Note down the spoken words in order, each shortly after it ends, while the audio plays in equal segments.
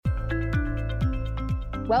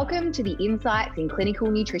Welcome to the Insights in Clinical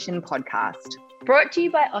Nutrition podcast. Brought to you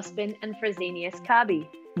by Ospen and Fresenius Kabi.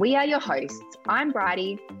 We are your hosts. I'm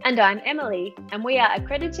Bridie. And I'm Emily, and we are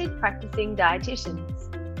accredited practicing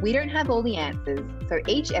dietitians. We don't have all the answers, so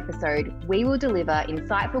each episode we will deliver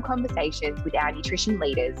insightful conversations with our nutrition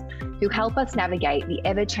leaders who help us navigate the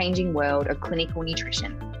ever-changing world of clinical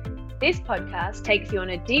nutrition. This podcast takes you on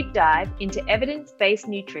a deep dive into evidence-based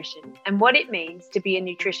nutrition and what it means to be a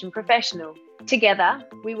nutrition professional. Together,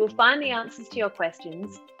 we will find the answers to your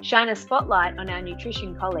questions, shine a spotlight on our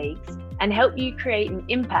nutrition colleagues, and help you create an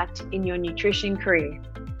impact in your nutrition career.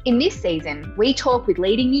 In this season, we talk with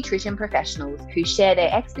leading nutrition professionals who share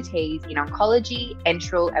their expertise in oncology,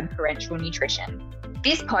 enteral, and parenteral nutrition.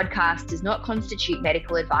 This podcast does not constitute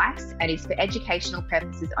medical advice and is for educational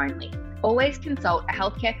purposes only. Always consult a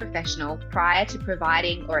healthcare professional prior to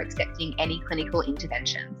providing or accepting any clinical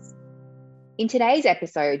interventions. In today's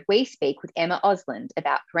episode, we speak with Emma Osland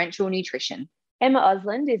about parenteral nutrition. Emma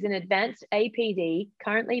Osland is an advanced APD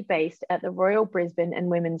currently based at the Royal Brisbane and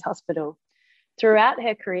Women's Hospital. Throughout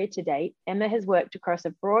her career to date, Emma has worked across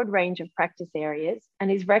a broad range of practice areas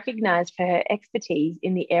and is recognised for her expertise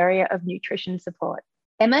in the area of nutrition support.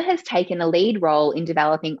 Emma has taken a lead role in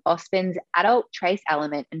developing Ospen's adult trace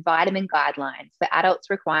element and vitamin guidelines for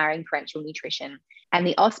adults requiring parenteral nutrition and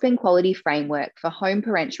the Ospen quality framework for home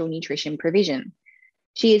parenteral nutrition provision.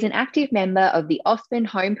 She is an active member of the Ospen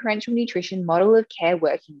Home Parenteral Nutrition Model of Care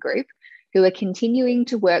Working Group, who are continuing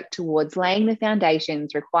to work towards laying the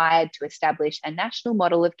foundations required to establish a national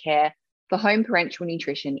model of care for home parenteral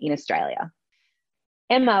nutrition in Australia.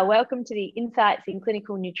 Emma, welcome to the Insights in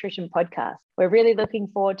Clinical Nutrition podcast. We're really looking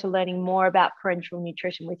forward to learning more about parenteral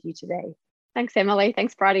nutrition with you today. Thanks, Emily.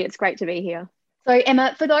 Thanks, Bridie. It's great to be here. So,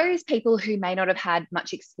 Emma, for those people who may not have had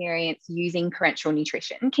much experience using parenteral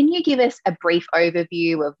nutrition, can you give us a brief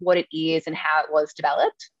overview of what it is and how it was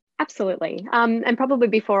developed? Absolutely. And probably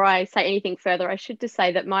before I say anything further, I should just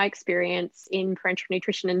say that my experience in parenteral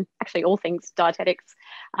nutrition and actually all things dietetics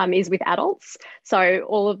is with adults. So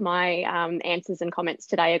all of my answers and comments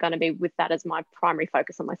today are going to be with that as my primary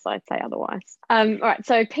focus unless I say otherwise. All right,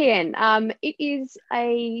 so PN, it is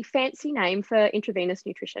a fancy name for intravenous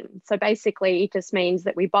nutrition. So basically it just means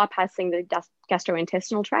that we're bypassing the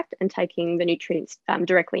gastrointestinal tract and taking the nutrients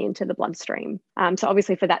directly into the bloodstream. So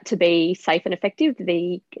obviously for that to be safe and effective,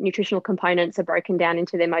 the nutritional components are broken down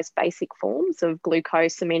into their most basic forms of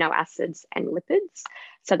glucose, amino acids, and lipids,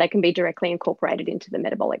 so they can be directly incorporated into the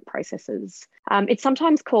metabolic processes. It's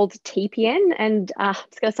sometimes called TPN, and I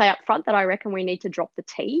was going to say up front that I reckon we need to drop the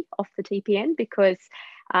T off the TPN because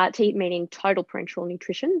T meaning total parenteral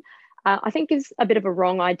nutrition, I think is a bit of a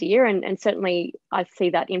wrong idea, and certainly I see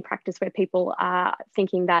that in practice where people are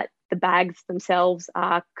thinking that the bags themselves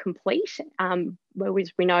are complete,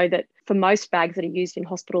 whereas we know that for most bags that are used in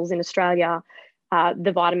hospitals in Australia,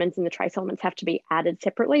 the vitamins and the trace elements have to be added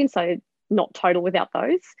separately, and so not total without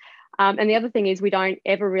those. And the other thing is we don't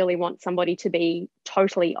ever really want somebody to be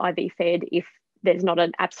totally IV fed if there's not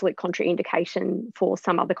an absolute contraindication for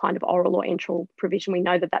some other kind of oral or enteral provision. We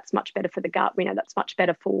know that that's much better for the gut. We know that's much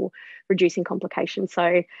better for reducing complications.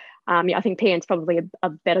 So I think PN is probably a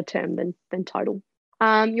better term than total.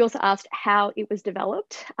 You also asked how it was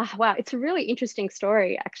developed. Wow, it's a really interesting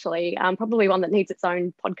story, actually. Probably one that needs its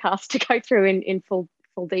own podcast to go through in full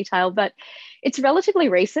detail, but it's relatively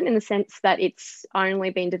recent in the sense that it's only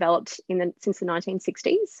been developed since the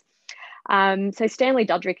 1960s. So Stanley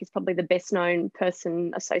Dudrick is probably the best known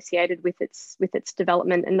person associated with its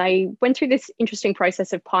development, and they went through this interesting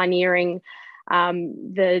process of pioneering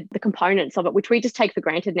the components of it, which we just take for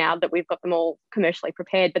granted now that we've got them all commercially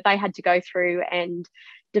prepared, but they had to go through and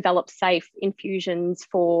develop safe infusions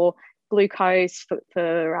for glucose, for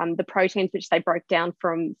the proteins which they broke down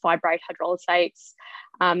from fibrate hydrolysates,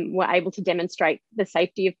 were able to demonstrate the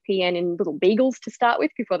safety of PN in little beagles to start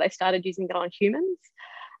with before they started using it on humans.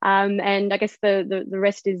 And I guess the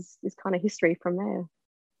rest is kind of history from there.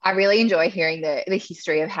 I really enjoy hearing the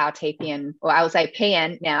history of how TPN, or I will say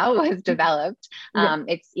PN now, was developed.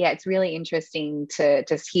 It's really interesting to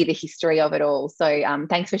just hear the history of it all. So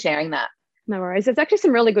thanks for sharing that. No worries. There's actually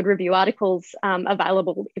some really good review articles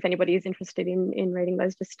available if anybody is interested in reading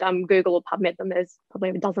those. Just Google or PubMed them. There's probably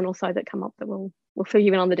a dozen or so that come up that will fill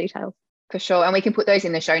you in on the details. For sure. And we can put those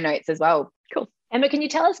in the show notes as well. Cool. Emma, can you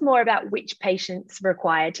tell us more about which patients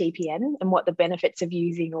require TPN and what the benefits of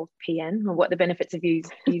using or PN, or what the benefits of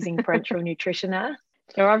using parenteral nutrition are?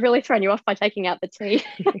 So I've really thrown you off by taking out the T.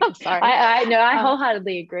 I'm sorry. I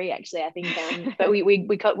wholeheartedly agree. Actually, I think, but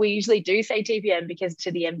we usually do say TPN because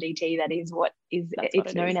to the MDT that is what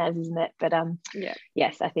it's known as, isn't it? But yeah.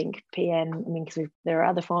 Yes, I think PN. I mean, because there are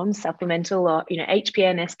other forms, supplemental or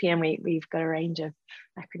HPN, SPN. We've got a range of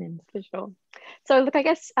acronyms for sure. So look, I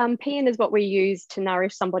guess PN is what we use to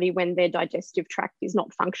nourish somebody when their digestive tract is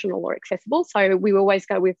not functional or accessible. So we always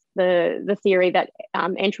go with the theory that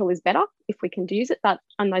enteral is better if we can use it, but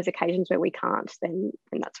on those occasions where we can't, then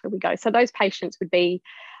that's where we go. So those patients would be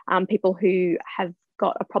people who have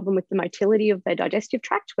got a problem with the motility of their digestive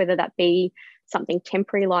tract, whether that be something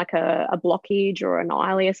temporary like a blockage or an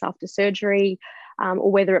ileus after surgery,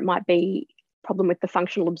 or whether it might be problem with the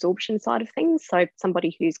functional absorption side of things. So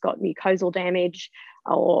somebody who's got mucosal damage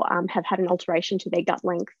or have had an alteration to their gut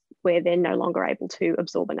length where they're no longer able to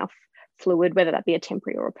absorb enough fluid, whether that be a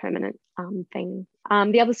temporary or a permanent thing.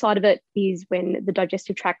 The other side of it is when the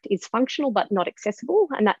digestive tract is functional but not accessible,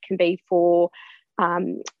 and that can be for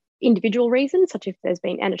individual reasons, such as if there's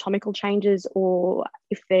been anatomical changes or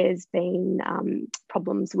if there's been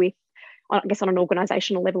problems with, I guess, on an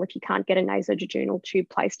organisational level, if you can't get a nasojejunal tube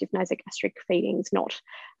placed, if nasogastric feeding is not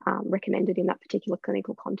recommended in that particular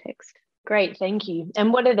clinical context. Great, thank you.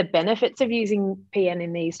 And what are the benefits of using PN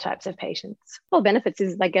in these types of patients? Well, benefits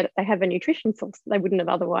is they have a nutrition source that they wouldn't have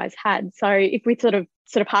otherwise had. So if we sort of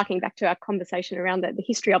harking back to our conversation around the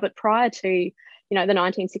history of it prior to the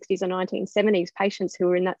 1960s or 1970s, patients who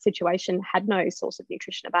were in that situation had no source of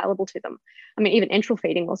nutrition available to them. I mean, even enteral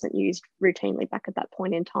feeding wasn't used routinely back at that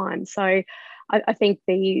point in time. So I think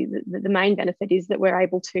the main benefit is that we're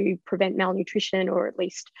able to prevent malnutrition, or at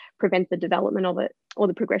least prevent the development of it or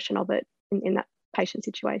the progression of it in that patient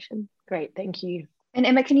situation. Great, thank you. And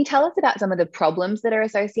Emma, can you tell us about some of the problems that are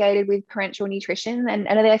associated with parenteral nutrition? And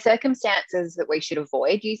are there circumstances that we should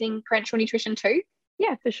avoid using parenteral nutrition too?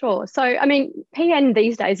 Yeah, for sure. So, I mean, PN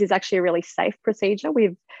these days is actually a really safe procedure.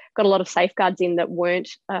 We've got a lot of safeguards in that weren't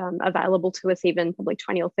available to us even probably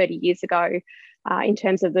 20 or 30 years ago, in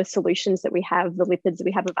terms of the solutions that we have, the lipids that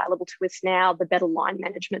we have available to us now, the better line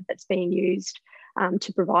management that's being used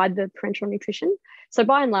to provide the parenteral nutrition. So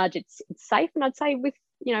by and large, it's safe. And I'd say with,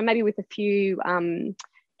 maybe with a few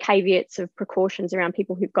caveats of precautions around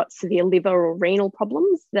people who've got severe liver or renal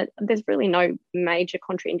problems, that there's really no major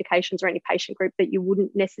contraindications or any patient group that you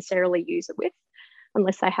wouldn't necessarily use it with,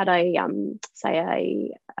 unless they had a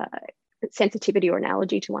sensitivity or an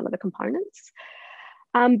allergy to one of the components.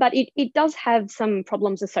 But it does have some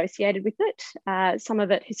problems associated with it. Some of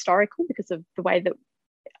it historical because of the way that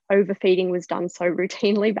overfeeding was done so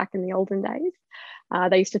routinely back in the olden days.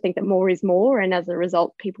 They used to think that more is more, and as a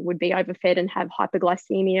result, people would be overfed and have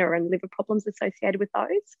hypoglycemia and liver problems associated with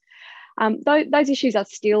those. Those issues are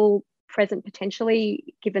still present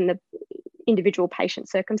potentially given the individual patient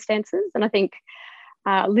circumstances. And I think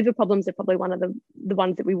liver problems are probably one of the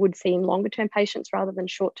ones that we would see in longer term patients rather than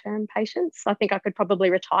short term patients. I think I could probably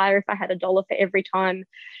retire if I had $1 for every time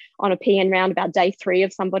on a PN round about day 3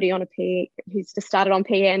 of somebody on a PN who's just started on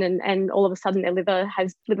PN and all of a sudden their liver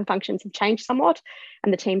functions have changed somewhat.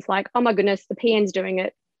 And the team's like, oh my goodness, the PN's doing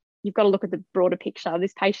it. You've got to look at the broader picture.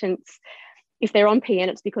 This patient's, if they're on PN,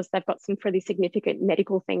 it's because they've got some pretty significant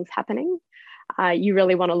medical things happening. You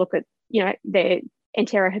really want to look at, their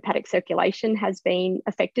enterohepatic circulation has been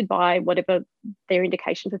affected by whatever their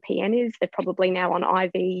indication for PN is. They're probably now on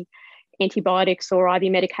IV antibiotics or IV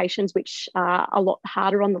medications, which are a lot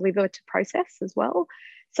harder on the liver to process as well.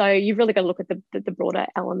 So you've really got to look at the broader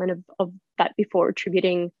element of that before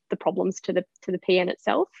attributing the problems to the PN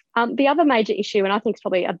itself. The other major issue, and I think it's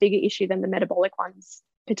probably a bigger issue than the metabolic ones,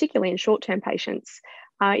 particularly in short-term patients,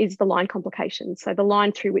 is the line complications. So the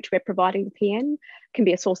line through which we're providing the PN can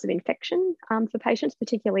be a source of infection for patients,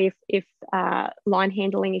 particularly if line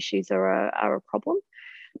handling issues are a problem.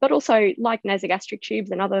 But also, like nasogastric tubes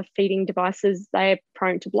and other feeding devices, they're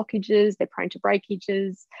prone to blockages, they're prone to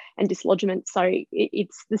breakages and dislodgement. So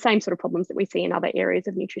it's the same sort of problems that we see in other areas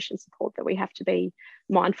of nutrition support that we have to be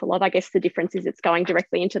mindful of. I guess the difference is it's going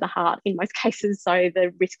directly into the heart in most cases, so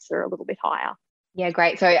the risks are a little bit higher. Yeah,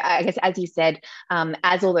 great. So I guess, as you said,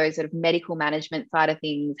 as all those sort of medical management side of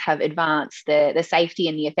things have advanced, the safety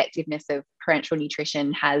and the effectiveness of parenteral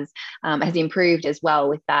nutrition has improved as well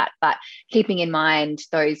with that. But keeping in mind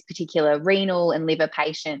those particular renal and liver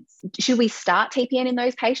patients, should we start TPN in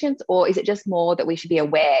those patients, or is it just more that we should be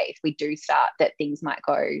aware if we do start that things might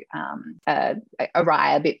go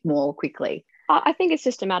awry a bit more quickly? I think it's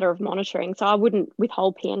just a matter of monitoring. So I wouldn't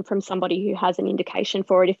withhold PN from somebody who has an indication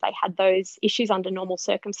for it if they had those issues under normal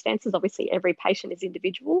circumstances. Obviously, every patient is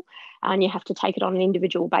individual, and you have to take it on an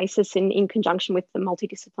individual basis in conjunction with the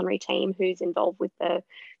multidisciplinary team who's involved with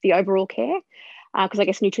the overall care. Because I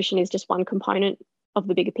guess nutrition is just one component of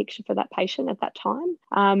the bigger picture for that patient at that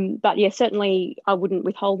time. But yeah, certainly I wouldn't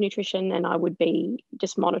withhold nutrition, and I would be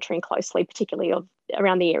just monitoring closely, particularly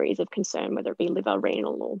around the areas of concern, whether it be liver,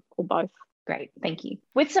 renal, or both. Great, thank you.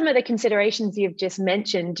 With some of the considerations you've just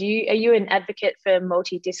mentioned, are you an advocate for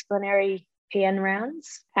multidisciplinary PN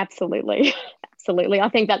rounds? Absolutely. Absolutely. I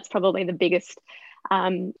think that's probably the biggest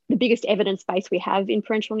evidence base we have in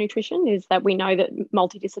parenteral nutrition is that we know that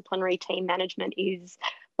multidisciplinary team management is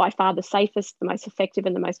by far the safest, the most effective,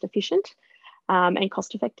 and the most efficient, and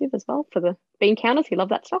cost effective as well for the bean counters who love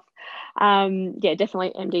that stuff. Yeah,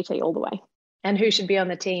 definitely MDT all the way. And who should be on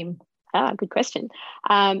the team? Good question.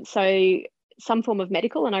 So some form of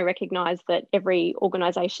medical, and I recognise that every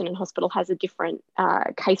organisation and hospital has a different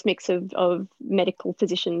case mix of medical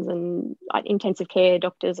physicians and intensive care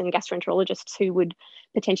doctors and gastroenterologists who would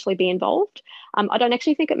potentially be involved. I don't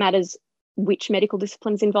actually think it matters which medical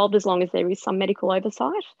discipline's involved as long as there is some medical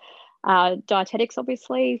oversight. Dietetics,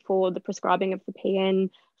 obviously, for the prescribing of the PN,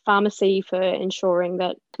 pharmacy for ensuring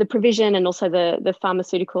that the provision and also the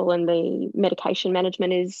pharmaceutical and the medication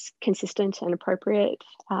management is consistent and appropriate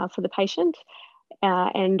for the patient,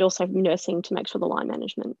 and also nursing to make sure the line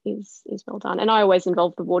management is well done. And I always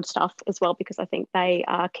involve the ward staff as well because I think they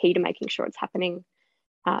are key to making sure it's happening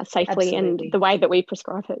safely. Absolutely. And the way that we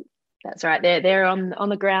prescribe it. That's right. They're on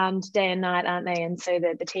the ground day and night, aren't they? And so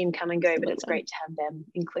the team come and go, but it's great to have them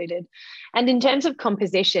included. And in terms of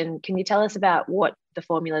composition, can you tell us about what the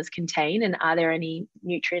formulas contain, and are there any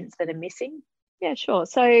nutrients that are missing? Yeah, sure.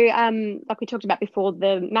 So like we talked about before,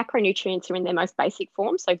 the macronutrients are in their most basic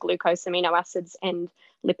form, so glucose, amino acids, and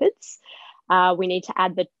lipids. We need to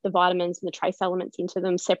add the vitamins and the trace elements into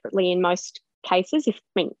them separately in most cases.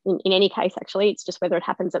 In any case, actually, it's just whether it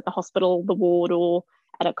happens at the hospital, the ward, or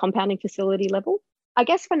at a compounding facility level. I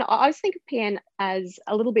guess when I always think of PN as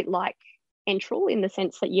a little bit like enteral, in the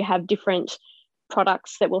sense that you have different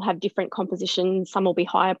products that will have different compositions. Some will be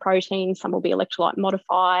higher protein, some will be electrolyte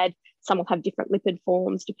modified, some will have different lipid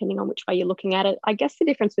forms depending on which way you're looking at it. I guess the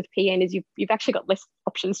difference with PN is you've actually got less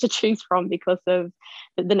options to choose from because of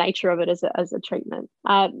the nature of it as a treatment.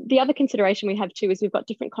 The other consideration we have too is we've got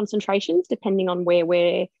different concentrations depending on where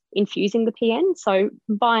we're infusing the PN. So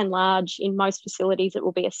by and large, in most facilities, it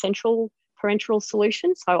will be a central parenteral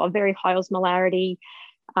solution, so a very high osmolarity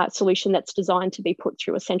solution that's designed to be put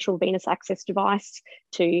through a central venous access device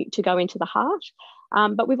to go into the heart.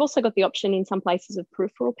 But we've also got the option in some places of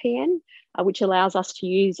peripheral PN, which allows us to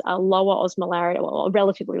use a lower osmolarity, or a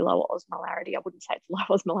relatively lower osmolarity, I wouldn't say it's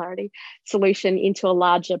low osmolarity, solution into a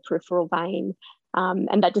larger peripheral vein.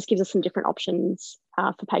 And that just gives us some different options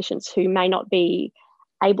for patients who may not be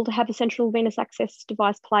able to have a central venous access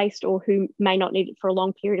device placed, or who may not need it for a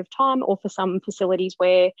long period of time, or for some facilities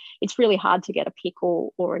where it's really hard to get a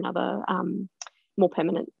PICC or another more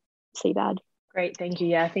permanent CVAD. Great, thank you.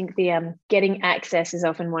 Yeah, I think the getting access is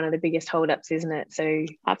often one of the biggest holdups, isn't it? So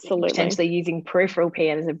absolutely, potentially using peripheral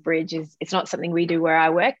PN as a bridge it's not something we do where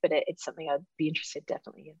I work, but it's something I'd be interested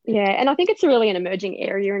definitely in. Yeah, and I think it's really an emerging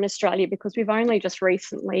area in Australia because we've only just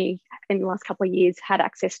recently, in the last couple of years, had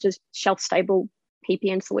access to shelf-stable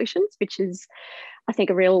PPN solutions, which is, I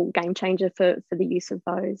think, a real game changer for the use of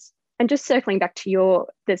those. And just circling back to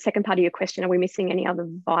the second part of your question, are we missing any other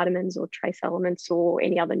vitamins or trace elements or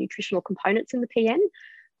any other nutritional components in the PN?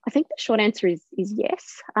 I think the short answer is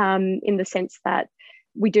yes, in the sense that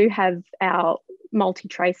we do have our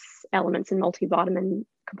multi-trace elements and multivitamin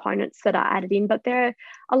components that are added in, but there are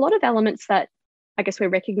a lot of elements that I guess we're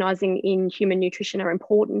recognising in human nutrition are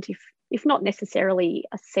important, if not necessarily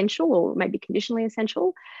essential or maybe conditionally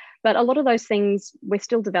essential. But a lot of those things we're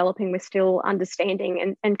still developing, we're still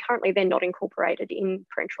understanding, and currently they're not incorporated in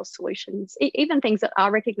parenteral solutions. Even things that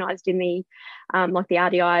are recognised in the, like the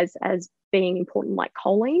RDIs as being important, like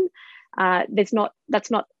choline, that's not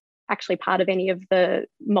actually part of any of the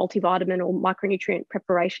multivitamin or micronutrient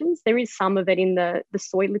preparations. There is some of it in the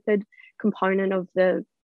soy lipid component of the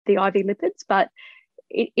IV lipids, but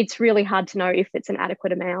it's really hard to know if it's an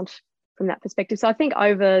adequate amount from that perspective. So I think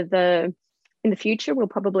in the future, we'll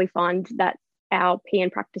probably find that our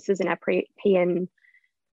PN practices and our PN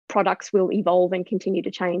products will evolve and continue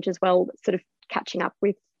to change as well, sort of catching up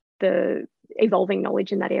with the evolving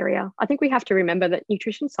knowledge in that area. I think we have to remember that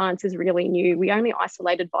nutrition science is really new. We only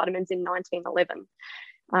isolated vitamins in 1911.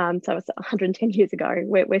 So it's 110 years ago.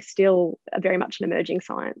 We're still very much an emerging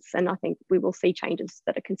science, and I think we will see changes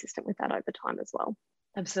that are consistent with that over time as well.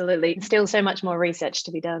 Absolutely. Still so much more research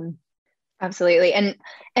to be done. Absolutely. And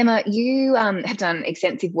Emma, you have done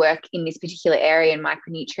extensive work in this particular area in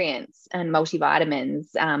micronutrients and multivitamins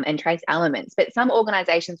and trace elements, but some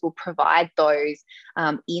organisations will provide those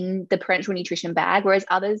in the parenteral nutrition bag, whereas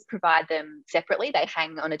others provide them separately. They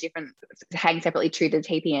hang separately to the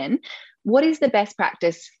TPN. What is the best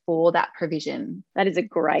practice for that provision? That is a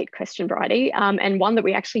great question, Bridie, and one that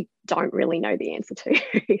we actually don't really know the answer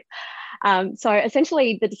to. So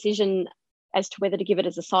essentially the decision as to whether to give it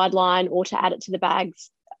as a sideline or to add it to the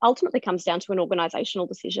bags ultimately comes down to an organisational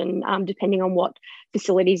decision, depending on what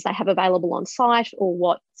facilities they have available on site or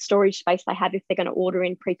what storage space they have if they're going to order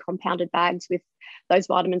in pre-compounded bags with those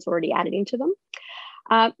vitamins already added into them.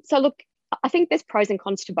 So look, I think there's pros and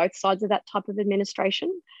cons to both sides of that type of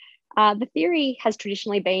administration. The theory has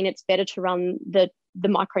traditionally been it's better to run the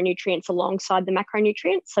micronutrients alongside the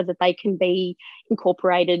macronutrients so that they can be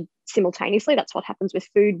incorporated simultaneously. That's what happens with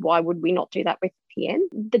food. Why would we not do that with PN?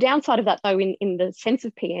 The downside of that, though, in the sense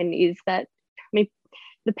of PN is that,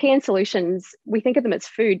 the PN solutions, we think of them as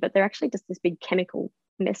food, but they're actually just this big chemical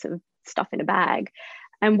mess of stuff in a bag.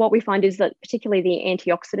 And what we find is that particularly the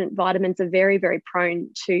antioxidant vitamins are very, very prone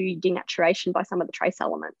to denaturation by some of the trace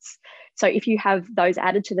elements. So if you have those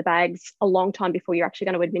added to the bags a long time before you're actually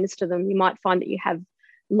going to administer them, you might find that you have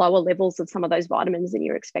lower levels of some of those vitamins than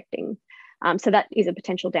you're expecting. So that is a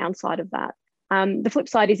potential downside of that. The flip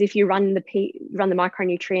side is if you run the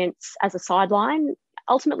micronutrients as a sideline,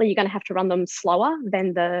 ultimately you're going to have to run them slower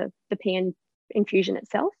than the PN infusion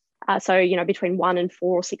itself. So, between 1 and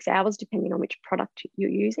 4 or 6 hours, depending on which product you're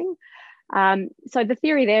using. So the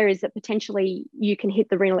theory there is that potentially you can hit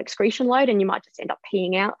the renal excretion load and you might just end up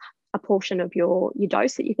peeing out a portion of your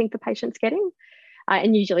dose that you think the patient's getting.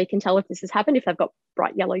 And usually you can tell if this has happened if they've got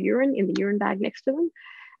bright yellow urine in the urine bag next to them.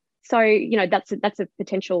 So, that's a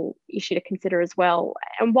potential issue to consider as well.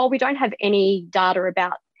 And while we don't have any data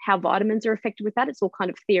about how vitamins are affected with that, it's all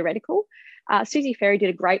kind of theoretical. Susie Ferry did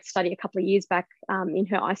a great study a couple of years back in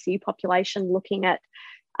her ICU population looking at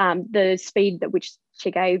the speed at which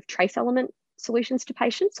she gave trace element solutions to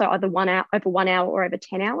patients, so either over 1 hour or over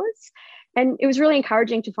 10 hours. And it was really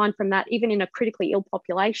encouraging to find from that, even in a critically ill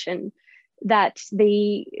population, that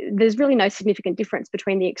there's really no significant difference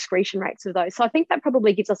between the excretion rates of those. So I think that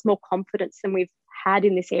probably gives us more confidence than we've had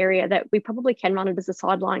in this area that we probably can run it as a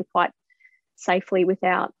sideline quite safely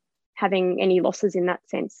without having any losses in that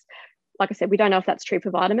sense. Like I said, we don't know if that's true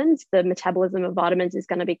for vitamins. The metabolism of vitamins is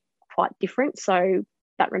going to be quite different. So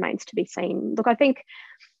that remains to be seen. Look, I think,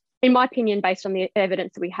 in my opinion, based on the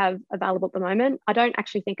evidence that we have available at the moment, I don't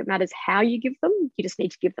actually think it matters how you give them. You just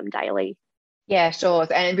need to give them daily. Yeah, sure.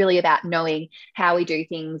 And really about knowing how we do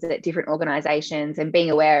things at different organisations and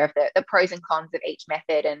being aware of the pros and cons of each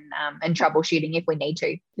method and troubleshooting if we need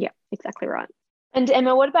to. Yeah, exactly right. And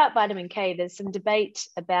Emma, what about vitamin K? There's some debate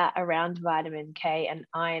around vitamin K and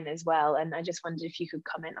iron as well. And I just wondered if you could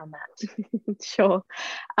comment on that. Sure.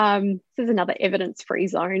 This is another evidence-free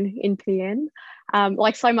zone in PN.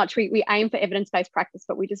 Like so much, we aim for evidence-based practice,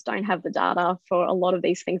 but we just don't have the data for a lot of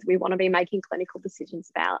these things we want to be making clinical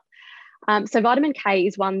decisions about. So vitamin K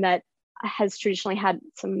is one that has traditionally had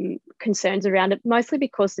some concerns around it, mostly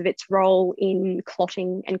because of its role in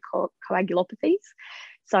clotting and coagulopathies.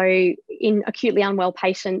 So in acutely unwell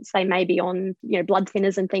patients, they may be on blood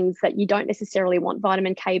thinners and things that you don't necessarily want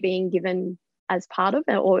vitamin K being given as part of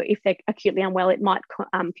it, or if they're acutely unwell, it might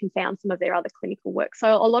confound some of their other clinical work.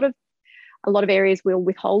 So a lot of areas will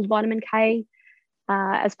withhold vitamin K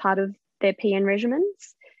as part of their PN regimens.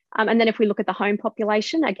 And then if we look at the home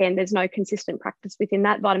population, again, there's no consistent practice within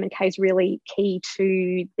that. Vitamin K is really key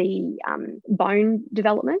to the bone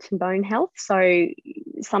development and bone health. So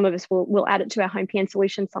some of us will add it to our home PN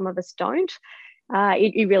solution, some of us don't.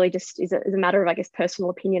 It really just is a matter of, I guess, personal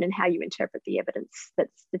opinion and how you interpret the evidence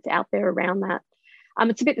that's out there around that.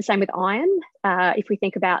 It's a bit the same with iron. If we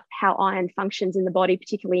think about how iron functions in the body,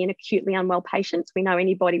 particularly in acutely unwell patients, we know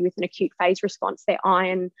anybody with an acute phase response, their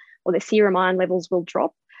iron or their serum iron levels will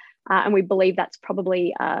drop. And we believe that's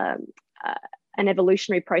probably an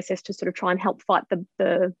evolutionary process to sort of try and help fight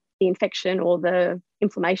the infection or the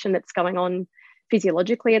inflammation that's going on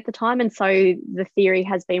physiologically at the time. And so the theory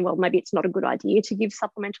has been, well, maybe it's not a good idea to give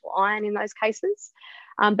supplemental iron in those cases.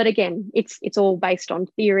 But again, it's all based on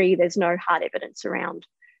theory. There's no hard evidence around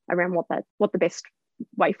what the best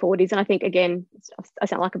way forward is. And I think, again, I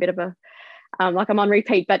sound like a bit of a like I'm on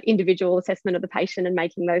repeat, but individual assessment of the patient and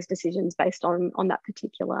making those decisions based on that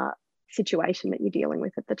particular situation that you're dealing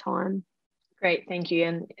with at the time. Great, thank you.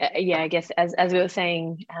 And I guess as we were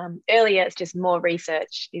saying earlier, it's just more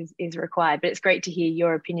research is required. But it's great to hear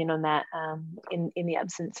your opinion on that in the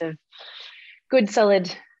absence of good,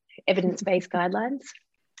 solid, evidence-based guidelines.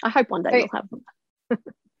 I hope one day we'll have them.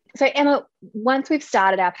 So Emma, once we've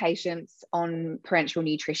started our patients on parenteral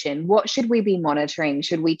nutrition, what should we be monitoring?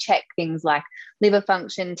 Should we check things like liver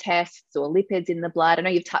function tests or lipids in the blood? I know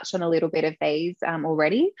you've touched on a little bit of these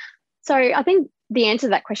already. So I think the answer to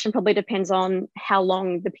that question probably depends on how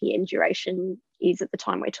long the PN duration is at the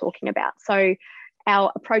time we're talking about. So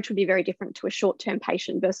our approach would be very different to a short-term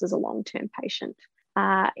patient versus a long-term patient.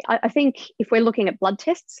 I think if we're looking at blood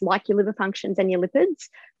tests like your liver functions and your lipids,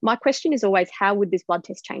 my question is always, how would this blood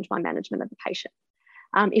test change my management of the patient?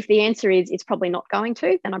 If the answer is it's probably not going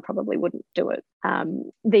to, then I probably wouldn't do it.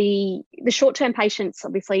 The short-term patients,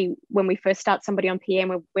 obviously, when we first start somebody on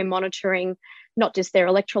PN, we're monitoring not just their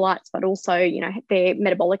electrolytes, but also, their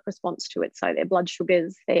metabolic response to it. So their blood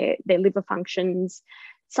sugars, their liver functions.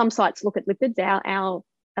 Some sites look at lipids. Our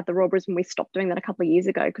at the Royal Brisbane, we stopped doing that a couple of years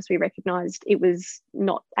ago because we recognised it was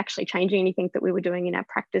not actually changing anything that we were doing in our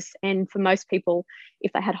practice. And for most people,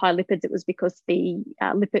 if they had high lipids, it was because the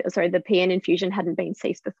PN infusion hadn't been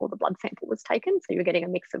ceased before the blood sample was taken. So you're getting a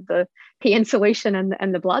mix of the PN solution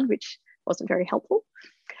and the blood, which wasn't very helpful.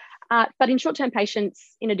 But in short-term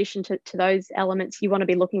patients, in addition to those elements, you want to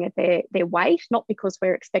be looking at their weight, not because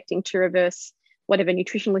we're expecting to reverse whatever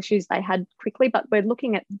nutritional issues they had quickly, but we're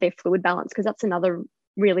looking at their fluid balance, because that's another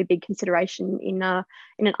really big consideration in an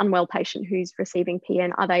unwell patient who's receiving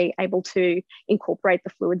PN. Are they able to incorporate the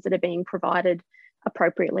fluids that are being provided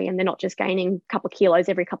appropriately, and they're not just gaining a couple of kilos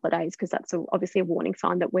every couple of days, because that's obviously a warning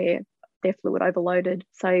sign that they're fluid overloaded.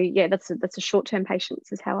 So yeah, that's a short-term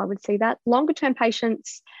patients is how I would see that. Longer-term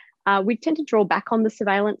patients, we tend to draw back on the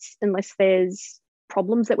surveillance unless there's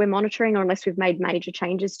problems that we're monitoring, or unless we've made major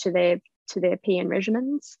changes to their PN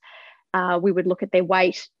regimens. We would look at their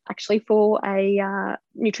weight actually for a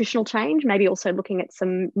nutritional change, maybe also looking at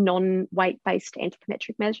some non-weight-based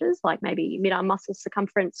anthropometric measures, like maybe mid-arm muscle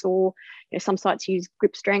circumference, or some sites use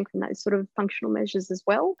grip strength and those sort of functional measures as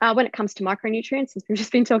well. When it comes to micronutrients, since we've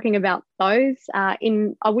just been talking about those, I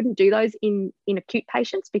wouldn't do those in acute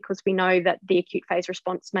patients, because we know that the acute phase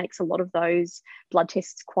response makes a lot of those blood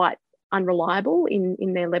tests quite unreliable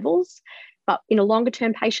in their levels. But in a longer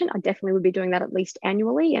term patient, I definitely would be doing that at least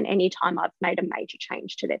annually, and any time I've made a major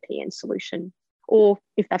change to their PN solution, or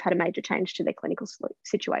if they've had a major change to their clinical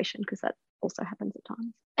situation, because that also happens at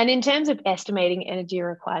times. And in terms of estimating energy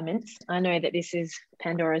requirements, I know that this is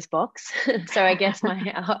Pandora's box. So I guess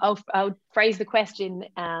I'll phrase the question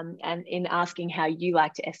and in asking how you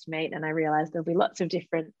like to estimate, and I realise there'll be lots of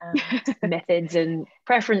different methods and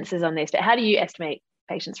preferences on this, but how do you estimate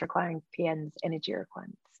patients requiring PN's energy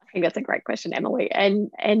requirements? I think that's a great question, Emily.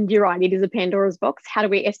 And you're right, it is a Pandora's box. How do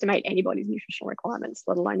we estimate anybody's nutritional requirements,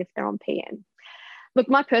 let alone if they're on PN? Look,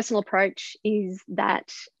 my personal approach is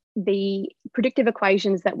that the predictive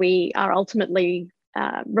equations that we are ultimately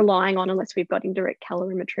relying on, unless we've got indirect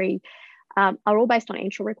calorimetry, are all based on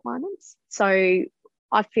enteral requirements. So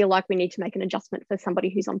I feel like we need to make an adjustment for somebody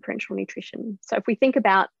who's on parenteral nutrition. So if we think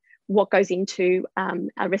about what goes into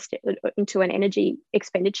an energy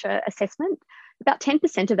expenditure assessment, about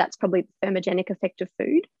 10% of that's probably the thermogenic effect of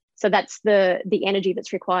food. So that's the energy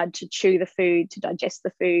that's required to chew the food, to digest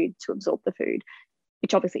the food, to absorb the food,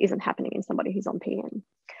 which obviously isn't happening in somebody who's on PN.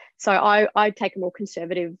 So I take a more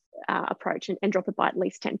conservative approach and drop it by at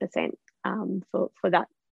least 10% for that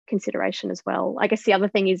consideration as well. I guess the other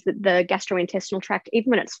thing is that the gastrointestinal tract, even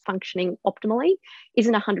when it's functioning optimally,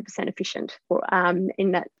 isn't 100% efficient,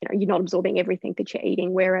 in that you're not absorbing everything that you're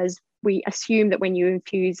eating, whereas we assume that when you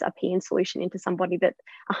infuse a PN solution into somebody, that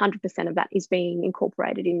 100% of that is being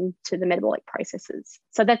incorporated into the metabolic processes.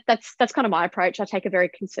 So that's kind of my approach. I take a very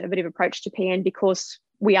conservative approach to PN, because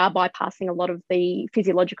we are bypassing a lot of the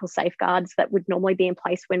physiological safeguards that would normally be in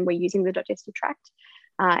place when we're using the digestive tract,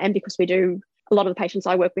 and because a lot of the patients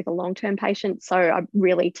I work with are long-term patients, so I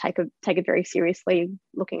really take it very seriously,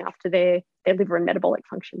 looking after their liver and metabolic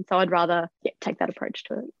function. So I'd rather take that approach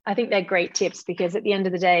to it. I think they're great tips, because at the end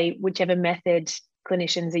of the day, whichever method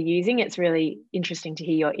clinicians are using, it's really interesting to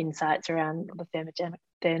hear your insights around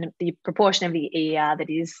the proportion of the ER that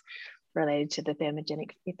is related to the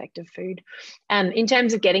thermogenic effect of food. In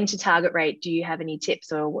terms of getting to target rate, do you have any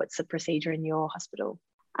tips, or what's the procedure in your hospital?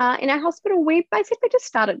 In our hospital, we basically just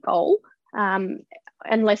start at goal.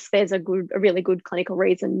 Unless there's a really good clinical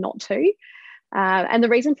reason not to. And the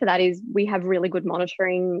reason for that is we have really good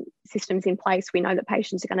monitoring systems in place. We know that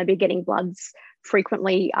patients are going to be getting bloods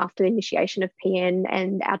frequently after the initiation of PN,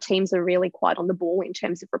 and our teams are really quite on the ball in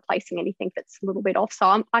terms of replacing anything that's a little bit off.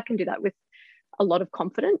 So I can do that with a lot of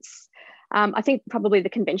confidence. I think probably the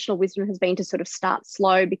conventional wisdom has been to sort of start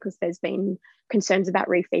slow, because there's been concerns about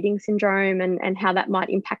refeeding syndrome and how that might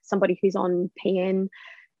impact somebody who's on PN,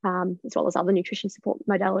 as well as other nutrition support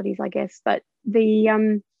modalities, I guess. But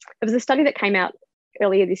there was a study that came out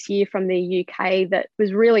earlier this year from the UK that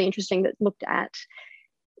was really interesting, that looked at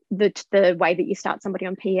the way that you start somebody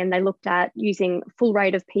on PN. They looked at using full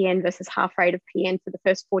rate of PN versus half rate of PN for the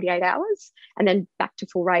first 48 hours, and then back to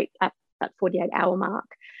full rate at that 48-hour mark.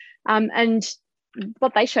 And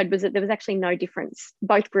what they showed was that there was actually no difference.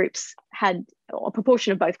 Both groups had, or a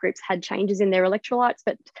proportion of both groups had changes in their electrolytes,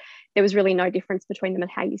 but there was really no difference between them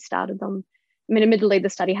and how you started them. I mean, admittedly, the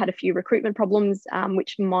study had a few recruitment problems,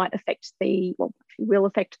 which might affect will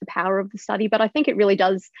affect the power of the study, but I think it really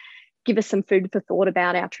does give us some food for thought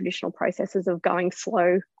about our traditional processes of going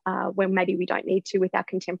slow when maybe we don't need to with our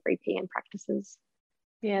contemporary PN practices.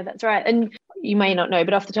 Yeah, that's right. And you may not know,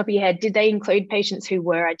 but off the top of your head, did they include patients who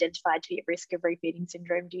were identified to be at risk of refeeding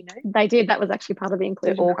syndrome? Do you know? They did. That was actually part of the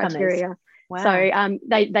inclusion criteria. Wow. So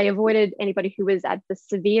they avoided anybody who was at the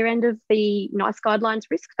severe end of the NICE guidelines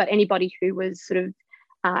risk, but anybody who was sort of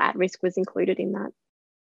at risk was included in that.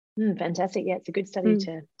 Fantastic. Yeah, it's a good study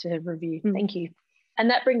to review. Thank you.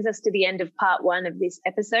 And that brings us to the end of part 1 of this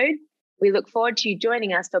episode. We look forward to you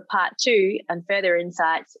joining us for part 2 and further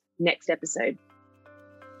insights next episode.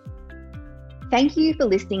 Thank you for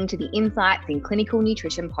listening to the Insights in Clinical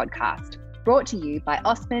Nutrition podcast, brought to you by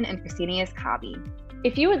Osman and Fresenius Kabi.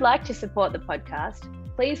 If you would like to support the podcast,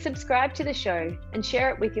 please subscribe to the show and share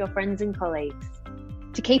it with your friends and colleagues.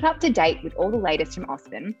 To keep up to date with all the latest from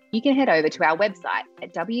Osman, you can head over to our website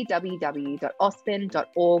at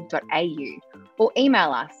www.osman.org.au or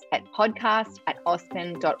email us at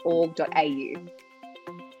podcast@osman.org.au.